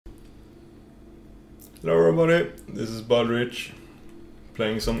Hello everybody, this is Budrich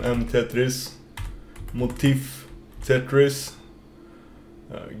playing some Tetris, Motif Tetris,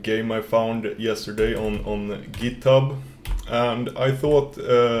 game I found yesterday on GitHub, and I thought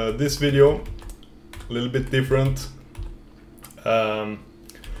this video a little bit different. Don't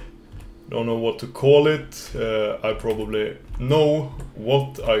know what to call it. I probably know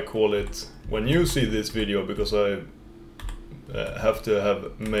what I call it when you see this video, because I have to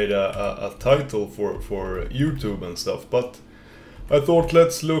have made a title for YouTube and stuff, but I thought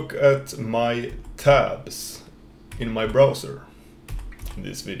let's look at my tabs in my browser in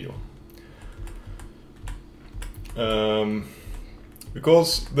this video,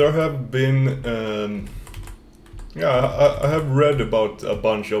 because there have been I have read about a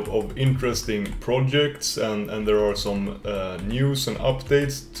bunch of interesting projects, and there are some news and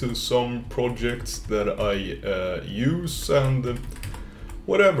updates to some projects that I use and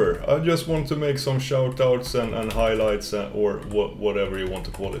whatever. I just want to make some shout outs and highlights or whatever you want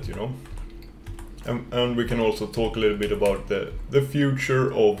to call it, you know. And we can also talk a little bit about the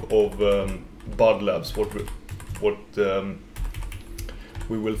future of Bud Labs, what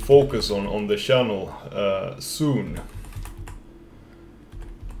we will focus on the channel soon.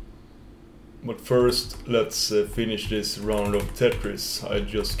 But first, let's finish this round of Tetris. I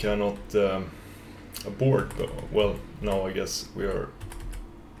just cannot abort. Well, now I guess we are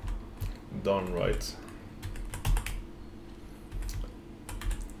done, right?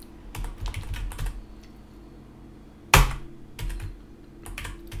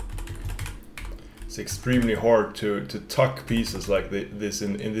 It's extremely hard to tuck pieces like this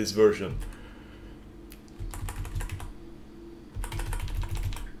in this version.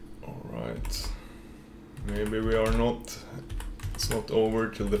 Alright. Maybe we are not... It's not over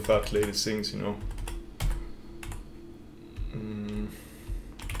till the fat lady sings, you know.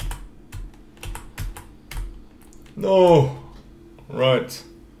 No! Right.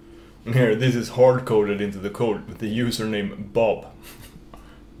 And here, this is hard-coded into the code with the username Bob.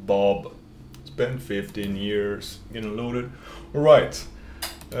 Bob. Spent 15 years getting loaded. Alright,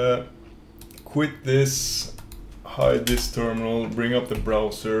 quit this, hide this terminal, bring up the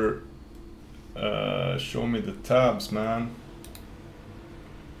browser, show me the tabs, man.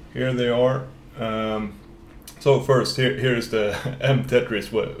 Here they are. So first, here is the Tetris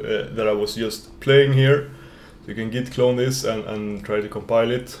that I was just playing here. So you can git clone this and try to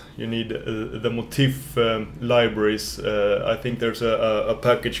compile it. You need the Motif libraries. I think there's a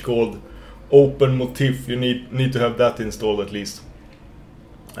package called Open Motif. You need to have that installed at least.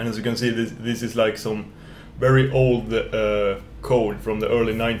 And as you can see, this is like some very old code from the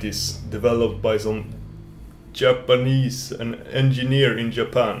early 90s, developed by some Japanese, an engineer in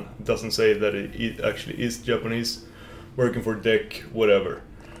Japan. It doesn't say that it actually is Japanese, working for DEC, whatever.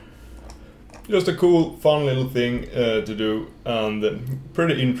 Just a cool, fun little thing to do, and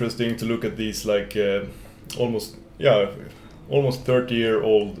pretty interesting to look at these, like almost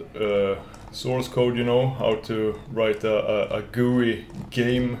 30-year-old source code, you know, how to write a GUI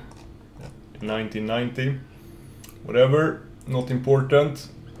game in 1990. Whatever, not important.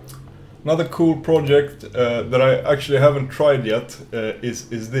 Another cool project that I actually haven't tried yet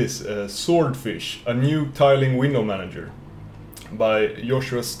is this, Swordfish, a new tiling window manager by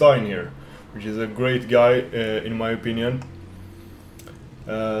Joshua Stein here, which is a great guy in my opinion.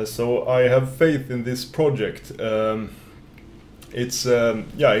 So I have faith in this project. It's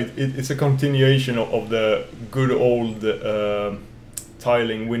it's a continuation of the good old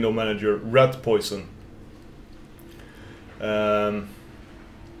tiling window manager Rat Poison. And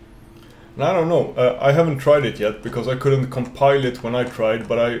I don't know, I haven't tried it yet because I couldn't compile it when I tried,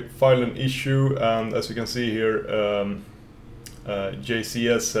 but I filed an issue, and as you can see here,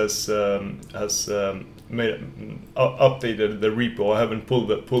 JCS has updated the repo. I haven't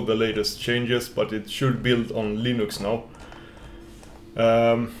pulled the latest changes, but it should build on Linux now.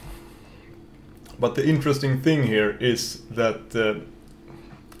 But the interesting thing here is that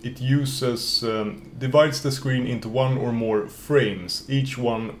it divides the screen into one or more frames, each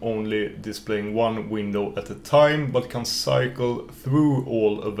one only displaying one window at a time, but can cycle through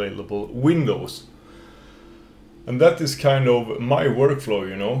all available windows. And that is kind of my workflow,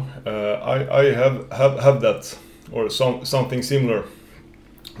 you know. I have that, or something similar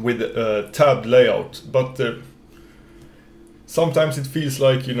with tabbed layout, but sometimes it feels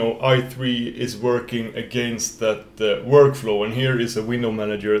like, you know, i3 is working against that workflow, and here is a window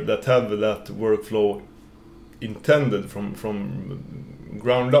manager that have that workflow intended from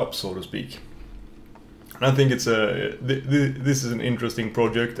ground up, so to speak. And I think it's this is an interesting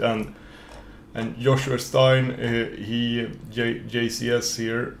project, and Joshua Stein, JCS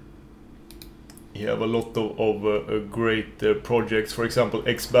here, he have a lot of great projects. For example,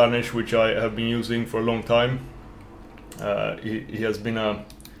 Xbanish, which I have been using for a long time. He has been a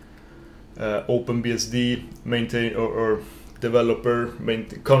OpenBSD maintain or developer,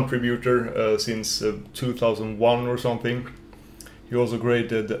 contributor since 2001 or something. He also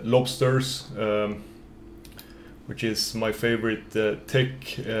created lobste.rs, which is my favorite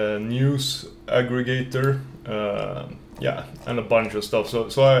tech news aggregator. Yeah, and a bunch of stuff.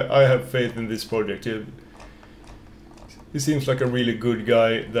 So I have faith in this project. He seems like a really good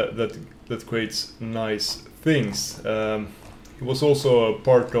guy that creates nice things. He was also a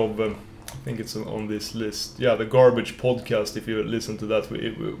part of, I think it's on this list, yeah, the Garbage podcast, if you listen to that,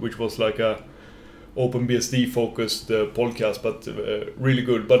 which was like a OpenBSD focused podcast, but really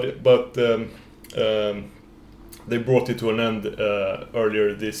good. But they brought it to an end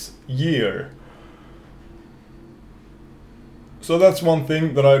earlier this year. So that's one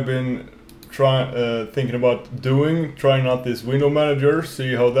thing that I've been thinking about doing, trying out this window manager,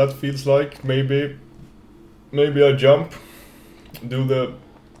 see how that feels like. Maybe I jump, do the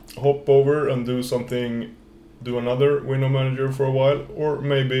hop over and do another window manager for a while, or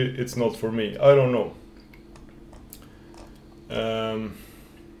maybe it's not for me. I don't know.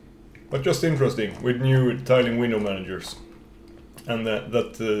 But just interesting with new tiling window managers, and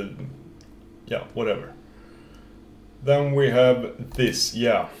yeah, whatever. Then we have this,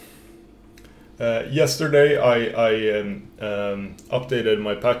 yeah. Yesterday I updated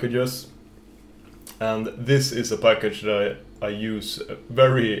my packages, and this is a package that I use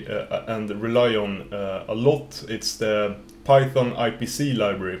very and rely on a lot. It's the Python IPC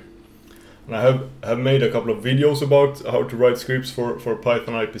library. And I have made a couple of videos about how to write scripts for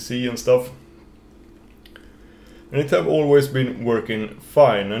Python IPC and stuff. And it have always been working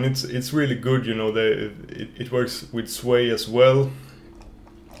fine, and it's really good, you know. It works with Sway as well,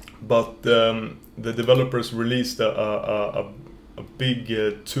 but the developers released a big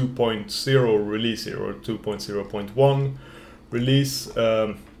 2.0 release here, or 2.0.1 release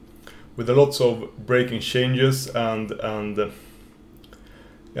with a lots of breaking changes, and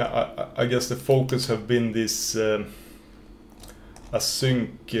yeah, I guess the focus have been this await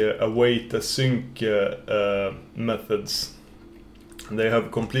async methods. They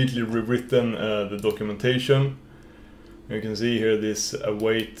have completely rewritten the documentation. You can see here this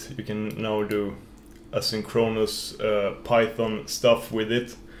await. You can now do asynchronous Python stuff with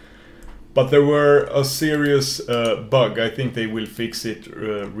it. But there were a serious bug. I think they will fix it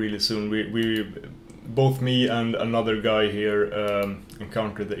really soon. We both me and another guy here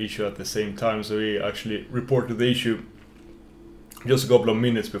encountered the issue at the same time, so we actually reported the issue just a couple of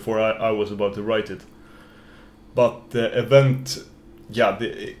minutes before I was about to write it. But the event, yeah,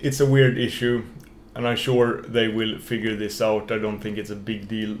 it's a weird issue, and I'm sure they will figure this out. I don't think it's a big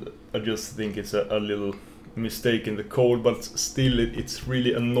deal. I just think it's a little mistake in the code, but still it's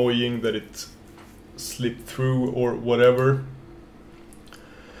really annoying that it slipped through or whatever.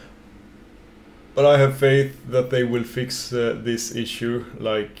 But I have faith that they will fix this issue,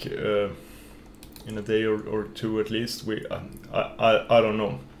 like in a day or two at least. I don't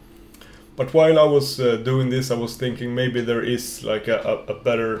know. But while I was doing this, I was thinking maybe there is like a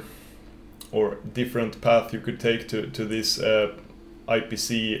better or different path you could take to this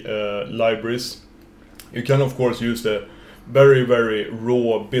IPC libraries. You can of course use the very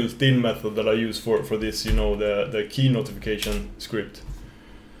raw built-in method that I use for this, you know, the key notification script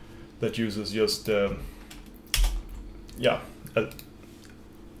that uses just yeah,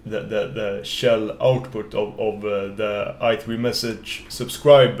 the shell output of the i3 message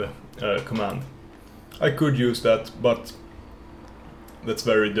subscribe command. I could use that, but that's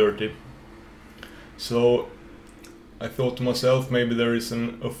very dirty. So I thought to myself, maybe there is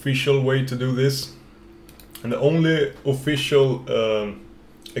an official way to do this. And the only official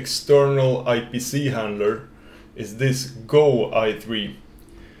external IPC handler is this Go i3.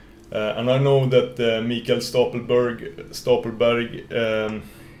 And I know that Mikael Stapelberg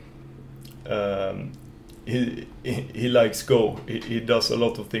he likes Go. He does a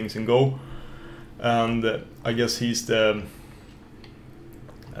lot of things in Go, and I guess he's the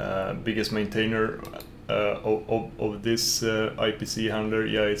biggest maintainer of this IPC handler.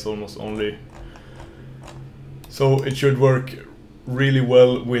 Yeah, it's almost only. So it should work really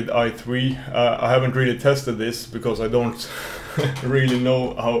well with i3. I haven't really tested this because I don't really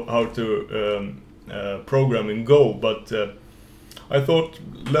know how to program in Go, but I thought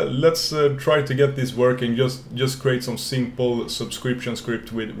let's try to get this working. Just create some simple subscription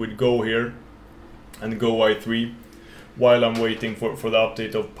script with Go here and Go i3 while I'm waiting for the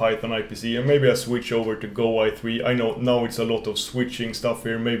update of Python IPC, and maybe I switch over to Go i3. I know now it's a lot of switching stuff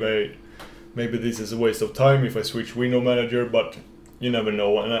here. Maybe I maybe this is a waste of time if I switch window manager, but you never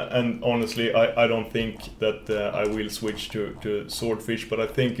know. And honestly, I don't think that I will switch to swordfish, but I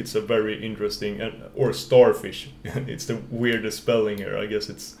think it's a very interesting, or starfish. It's the weirdest spelling here. I guess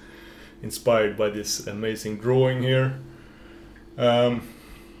it's inspired by this amazing drawing here. But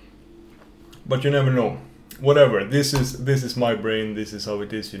you never know. Whatever. This is my brain. This is how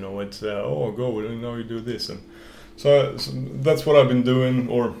it is. You know. It's oh, go and now you do this, and so that's what I've been doing,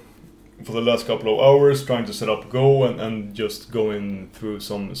 or for the last couple of hours, trying to set up Go and just going through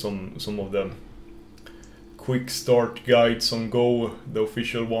some of the quick start guides on Go, the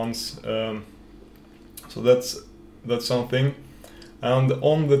official ones. So that's something. And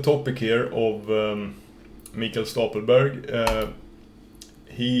on the topic here of Mikael Stapelberg,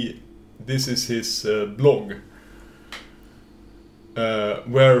 this is his blog,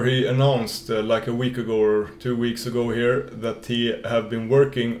 where he announced like a week ago or 2 weeks ago here that he have been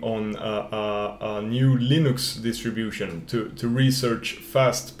working on a new Linux distribution to research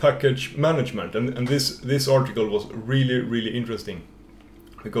fast package management, and this article was really interesting,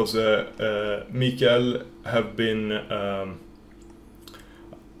 because Mikael have been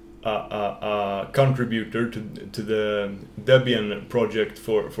a contributor to the Debian project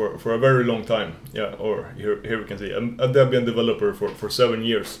for a very long time. Yeah, or here we can see a Debian developer for 7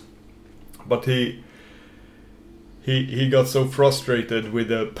 years. But he got so frustrated with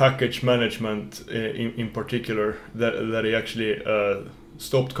the package management in particular that he actually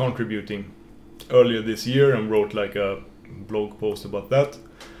stopped contributing earlier this year and wrote like a blog post about that.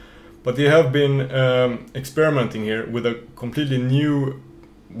 But they have been experimenting here with a completely new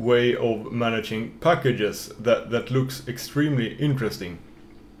way of managing packages that looks extremely interesting.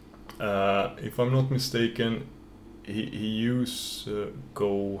 If I'm not mistaken, he used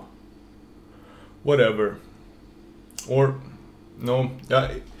Go, whatever, or no,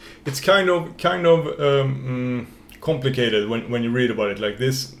 yeah, it's kind of complicated when you read about it like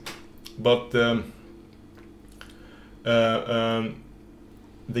this, but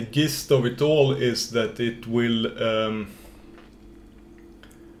the gist of it all is that it will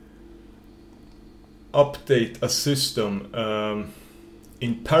update a system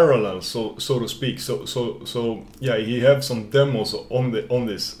in parallel, so to speak. So yeah, he have some demos on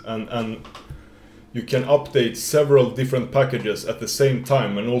this, and you can update several different packages at the same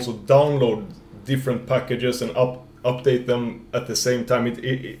time, and also download different packages and update them at the same time.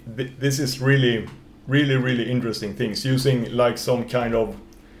 This is really interesting things, using like some kind of,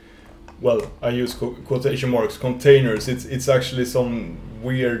 well, I use quotation marks, containers. It's actually some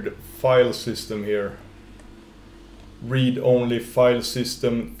weird file system here, read-only file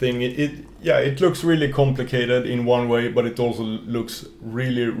system thing. It looks really complicated in one way, but it also looks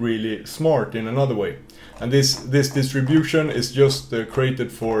really smart in another way. And this distribution is just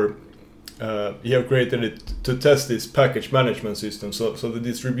created for he have created it to test this package management system. So the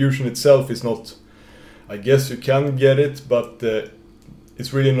distribution itself is not, I guess you can get it, but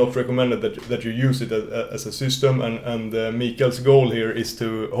it's really not recommended that you use it as a system, and Mikael's goal here is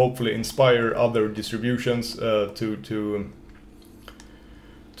to hopefully inspire other distributions to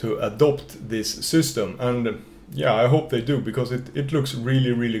adopt this system. And yeah, I hope they do, because it looks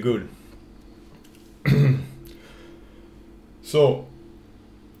really good. So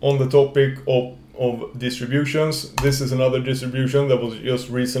on the topic of distributions, this is another distribution that was just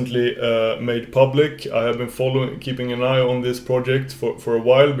recently made public. I have been keeping an eye on this project for a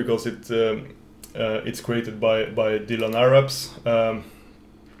while, because it's created by Dylan Arabs,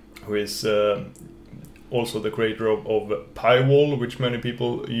 who is also the creator of Pywall, which many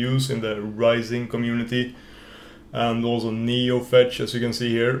people use in the Rising community, and also NeoFetch, as you can see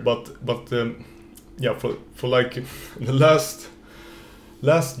here. But yeah, for like the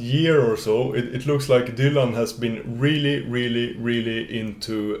last year or so, it looks like Dylan has been really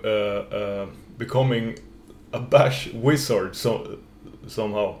into becoming a bash wizard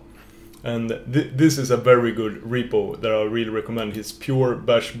somehow. And this is a very good repo that I really recommend. His Pure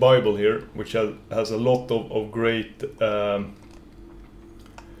Bash Bible here, which has a lot of great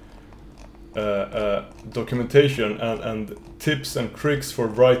documentation and tips and tricks for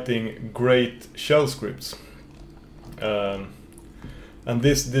writing great shell scripts. And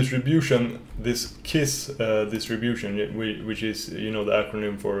this distribution, this KISS distribution, which is, you know, the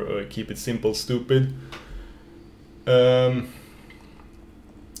acronym for Keep It Simple Stupid,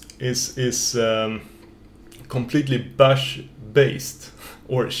 is completely bash based,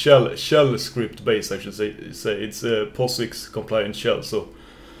 or shell script based, I should say. It's a POSIX compliant shell, so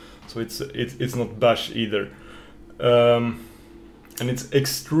it's not bash either, and it's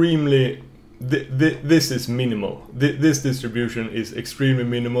this is minimal. This distribution is extremely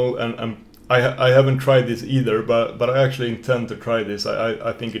minimal, and I haven't tried this either, but I actually intend to try this.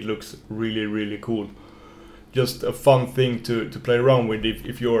 I think it looks really, really cool. Just a fun thing to play around with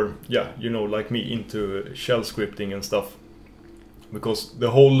if you're, yeah, you know, like me, into shell scripting and stuff. Because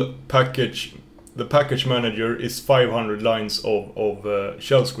the whole package, the package manager is 500 lines of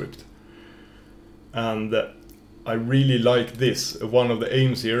shell script. And I really like this. One of the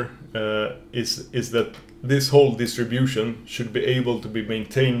aims here is that this whole distribution should be able to be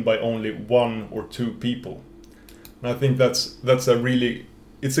maintained by only 1 or 2 people. And I think that's a really,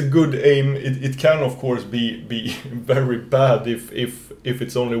 it's a good aim. It can of course be very bad if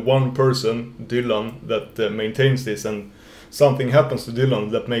it's only one person, Dylan, that maintains this, and something happens to Dylan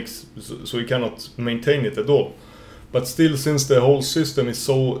that makes so he cannot maintain it at all. But still, since the whole system is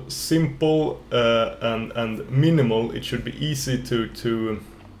so simple and minimal, it should be easy to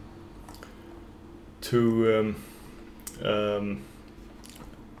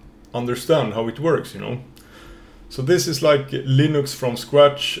understand how it works, you know. So this is like Linux from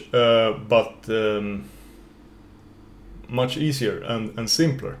scratch, but much easier and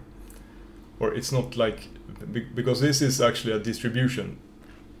simpler. Or it's not like, because this is actually a distribution.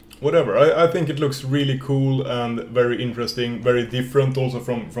 Whatever, I think it looks really cool and very interesting, very different also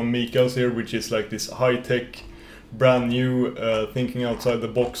from Mikael's here, which is like this high-tech, brand new, thinking outside the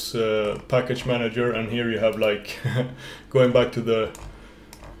box package manager. And here you have like going back to the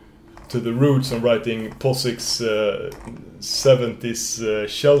roots and writing POSIX 70s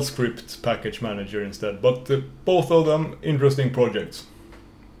shell script package manager instead. But both of them interesting projects.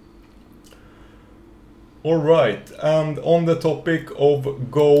 Alright, and on the topic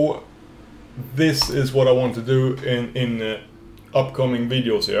of Go, this is what I want to do in upcoming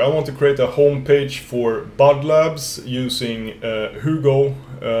videos here. I want to create a homepage for Bud Labs using Hugo,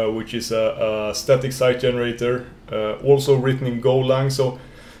 which is a static site generator, also written in Golang. So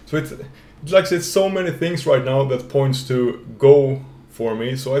it's like it's so many things right now that points to Go for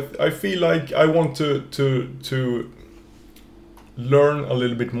me. So I feel like I want to learn a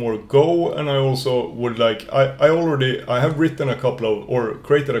little bit more Go, and I also would like, I have written a couple of, or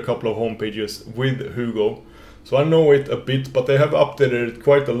created a couple of home pages with Hugo, so I know it a bit, but they have updated it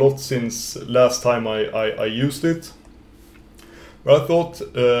quite a lot since last time I used it. But I thought,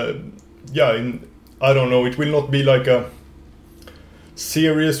 yeah, I don't know, it will not be like a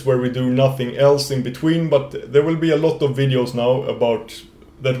series where we do nothing else in between, but there will be a lot of videos now about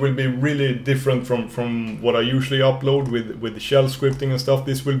that will be really different from what I usually upload with shell scripting and stuff.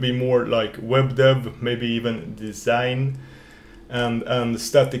 This will be more like web dev, maybe even design and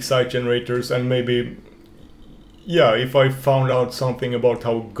static site generators, and maybe, yeah, if I found out something about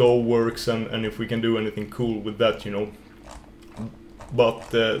how Go works and if we can do anything cool with that, you know.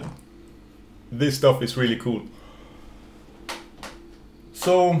 But this stuff is really cool.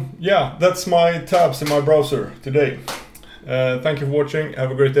 So yeah, that's my tabs in my browser today. Thank you for watching. Have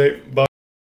a great day. Bye.